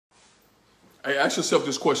Hey, ask yourself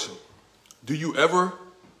this question. Do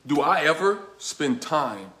I ever spend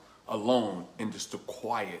time alone in just the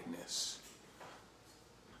quietness?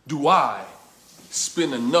 Do I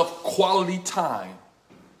spend enough quality time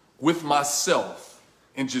with myself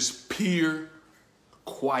in just pure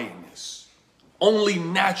quietness? Only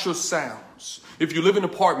natural sounds. If you live in an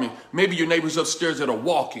apartment, maybe your neighbors upstairs that are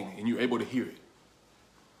walking and you're able to hear it.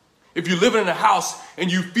 If you live in a house and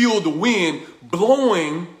you feel the wind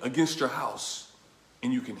blowing against your house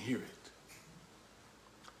and you can hear it.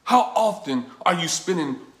 How often are you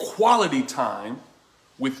spending quality time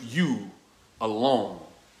with you alone?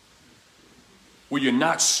 Where you're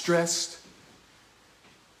not stressed,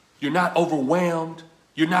 you're not overwhelmed,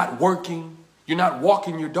 you're not working, you're not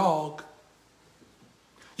walking your dog.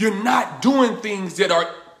 You're not doing things that are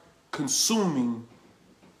consuming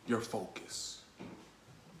your focus.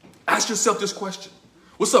 Ask yourself this question.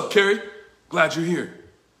 What's up, Carrie? Glad you're here.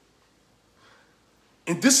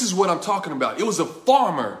 And this is what I'm talking about. It was a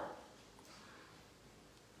farmer.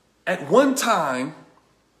 At one time,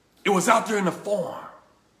 it was out there in the farm.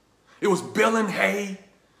 It was baling hay.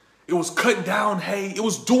 It was cutting down hay. It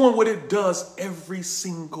was doing what it does every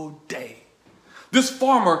single day. This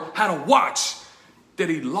farmer had a watch that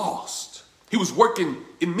he lost. He was working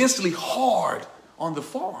immensely hard on the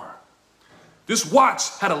farm. This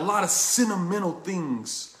watch had a lot of sentimental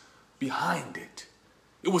things behind it.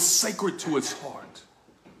 It was sacred to his heart.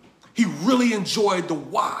 He really enjoyed the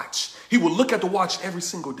watch. He would look at the watch every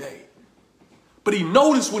single day. But he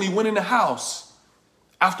noticed when he went in the house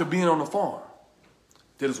after being on the farm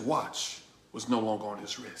that his watch was no longer on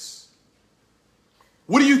his wrist.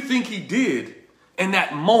 What do you think he did in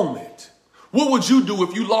that moment? What would you do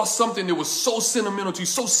if you lost something that was so sentimental to you,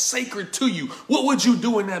 so sacred to you? What would you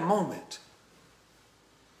do in that moment?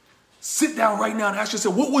 Sit down right now and ask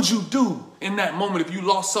yourself, what would you do in that moment if you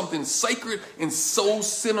lost something sacred and so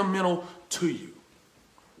sentimental to you?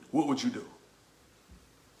 What would you do?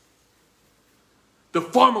 The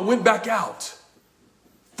farmer went back out,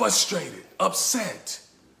 frustrated, upset,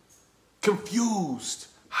 confused.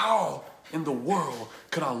 How in the world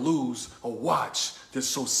could I lose a watch that's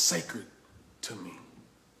so sacred to me?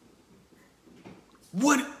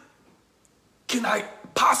 What can I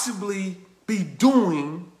possibly be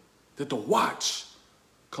doing that the watch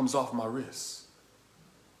comes off my wrist?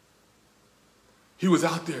 He was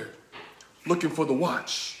out there looking for the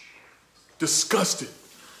watch, disgusted.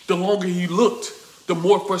 The longer he looked, the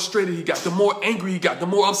more frustrated he got, the more angry he got, the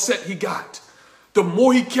more upset he got. The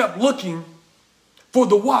more he kept looking for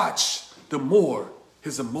the watch, the more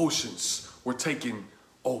his emotions were taking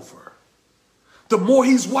over. The more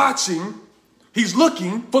he's watching, he's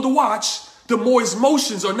looking for the watch, the more his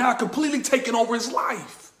emotions are now completely taking over his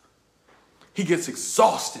life. He gets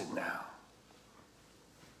exhausted now.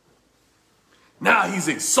 Now he's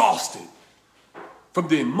exhausted from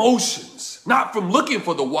the emotions, not from looking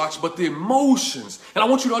for the watch, but the emotions. And I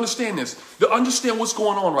want you to understand this, to understand what's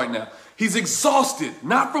going on right now. He's exhausted,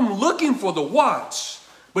 not from looking for the watch,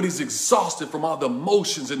 but he's exhausted from all the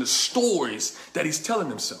emotions and the stories that he's telling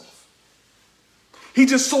himself. He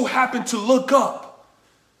just so happened to look up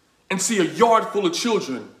and see a yard full of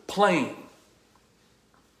children playing.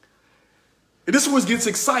 And this is where it gets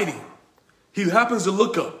exciting. He happens to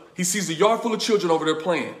look up. He sees a yard full of children over there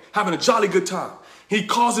playing, having a jolly good time. He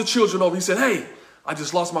calls the children over. He said, hey, I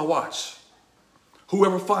just lost my watch.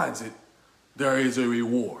 Whoever finds it, there is a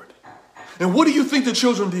reward. And what do you think the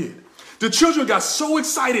children did? The children got so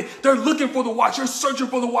excited. They're looking for the watch. They're searching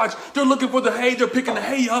for the watch. They're looking for the hay. They're picking the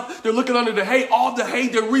hay up. They're looking under the hay. All the hay,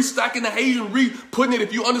 they're restacking the hay and re-putting it.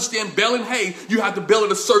 If you understand baling hay, you have to bale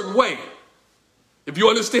it a certain way. If you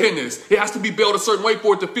understand this, it has to be baled a certain way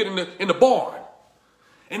for it to fit in the barn.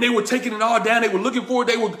 And they were taking it all down. They were looking for it.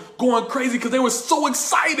 They were going crazy because they were so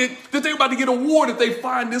excited that they were about to get a reward if they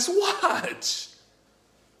find this watch.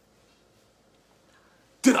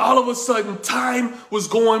 Then all of a sudden, time was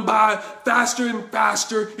going by faster and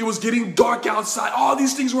faster. It was getting dark outside. All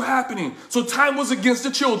these things were happening. So time was against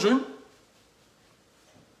the children.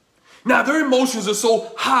 Now their emotions are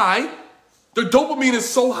so high. Their dopamine is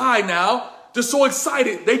so high now. They're so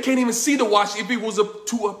excited, they can't even see the watch if it was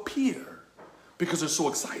to appear because they're so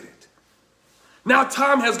excited. Now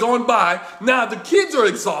time has gone by. Now the kids are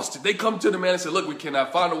exhausted. They come to the man and say, look, we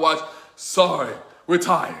cannot find the watch. Sorry, we're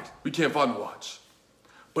tired. We can't find the watch.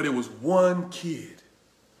 But it was one kid.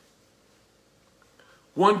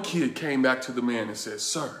 One kid came back to the man and said,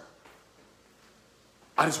 sir,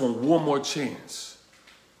 I just want one more chance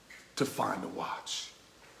to find the watch.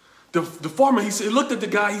 The farmer, he looked at the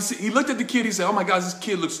guy, he looked at the kid, he said, oh my God, this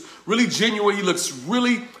kid looks really genuine, he looks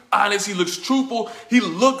really honest, he looks truthful, he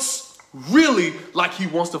looks really like he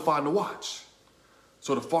wants to find the watch.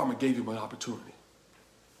 So the farmer gave him an opportunity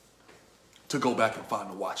to go back and find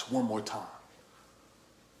the watch one more time.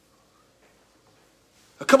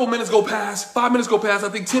 A couple minutes go past, 5 minutes go past, I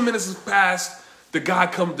think 10 minutes has passed.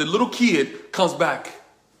 The little kid comes back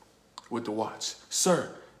with the watch.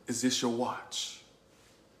 Sir, is this your watch?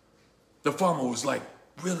 The farmer was like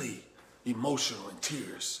really emotional in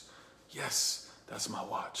tears. Yes, that's my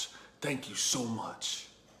watch. Thank you so much.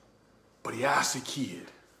 But he asked the kid,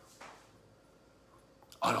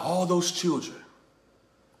 out of all those children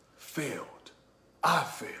I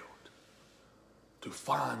failed to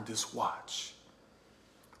find this watch.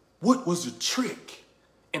 What was the trick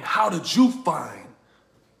and how did you find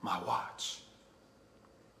my watch?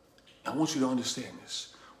 I want you to understand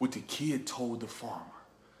this. What the kid told the farmer.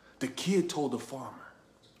 The kid told the farmer,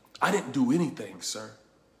 I didn't do anything, sir.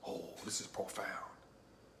 Oh, this is profound.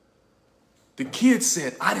 The kid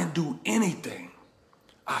said, I didn't do anything.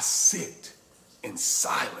 I sit in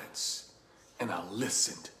silence and I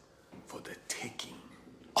listened for the ticking.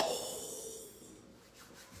 Oh.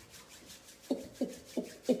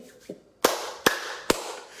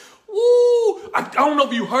 Woo! I don't know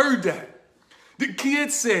if you heard that. The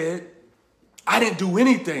kid said, I didn't do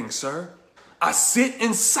anything, sir. I sit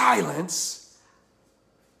in silence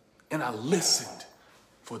and I listened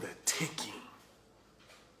for the ticking.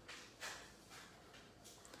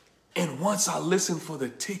 And once I listened for the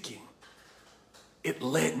ticking, it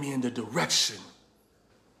led me in the direction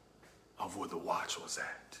of where the watch was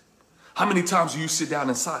at. How many times do you sit down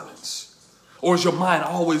in silence? Or is your mind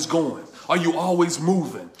always going? Are you always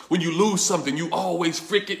moving? When you lose something, you always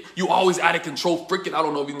frick it. You always out of control, frick it. I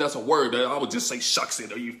don't know if that's a word. I would just say shucks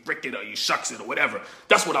it, or you frick it, or you shucks it, or whatever.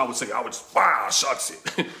 That's what I would say. I would just, shucks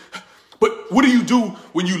it. But what do you do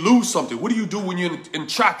when you lose something? What do you do when you're in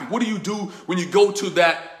traffic? What do you do when you go to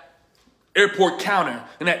that airport counter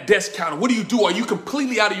and that desk counter? What do you do? Are you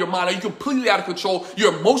completely out of your mind? Are you completely out of control?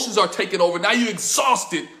 Your emotions are taking over. Now you're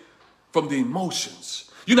exhausted from the emotions.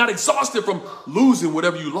 You're not exhausted from losing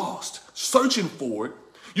whatever you lost, searching for it.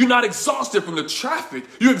 You're not exhausted from the traffic.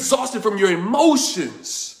 You're exhausted from your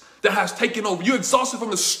emotions that has taken over. You're exhausted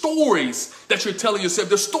from the stories that you're telling yourself,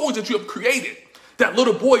 the stories that you have created. That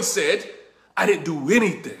little boy said, I didn't do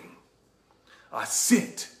anything. I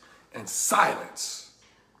sit in silence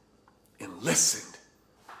and listened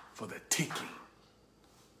for the ticking.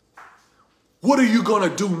 What are you going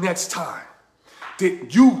to do next time?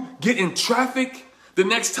 Did you get in traffic? The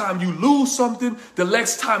next time you lose something, the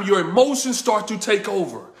next time your emotions start to take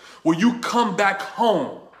over, will you come back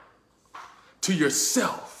home to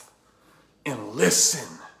yourself and listen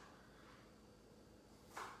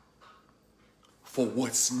for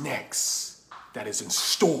what's next that is in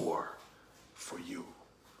store for you?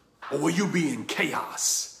 Or will you be in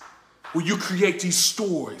chaos? Will you create these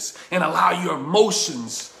stories and allow your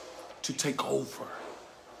emotions to take over?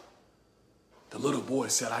 The little boy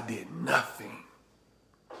said, I did nothing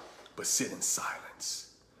but sit in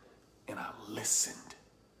silence, and I listened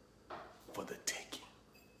for the ticking.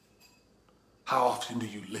 How often do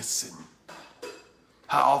you listen?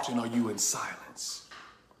 How often are you in silence?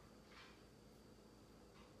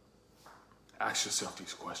 Ask yourself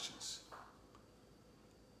these questions.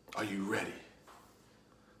 Are you ready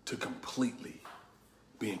to completely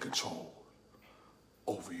be in control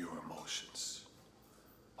over your emotions?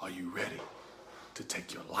 Are you ready to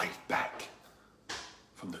take your life back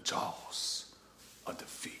from the jaws of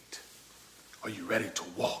defeat? Are you ready to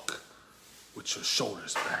walk with your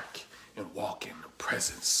shoulders back and walk in the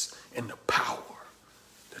presence and the power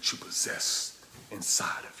that you possess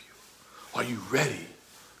inside of you? Are you ready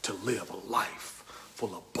to live a life full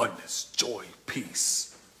of abundance, joy,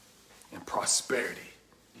 peace, and prosperity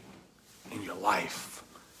in your life?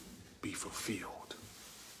 Be fulfilled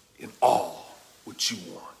in all what you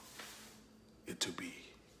want it to be.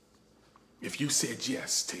 If you said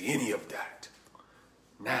yes to any of that,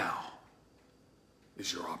 now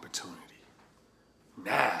is your opportunity.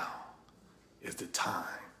 Now is the time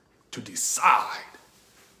to decide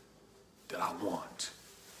that I want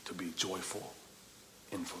to be joyful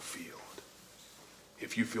and fulfilled.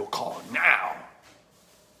 If you feel called now,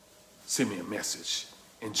 send me a message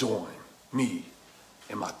and join me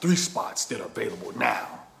in my 3 spots that are available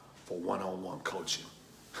now for one-on-one coaching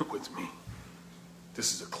with me.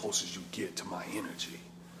 This is the closest you get to my energy.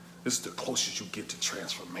 This is the closest you get to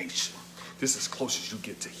transformation. This is as close as you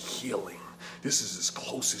get to healing. This is as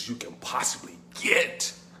close as you can possibly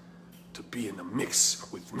get to be in the mix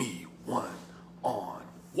with me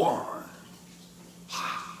one-on-one.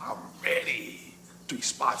 I'm ready. 3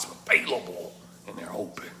 spots available and they're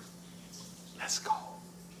open. Let's go.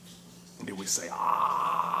 we say,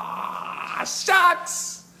 ah,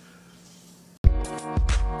 shucks.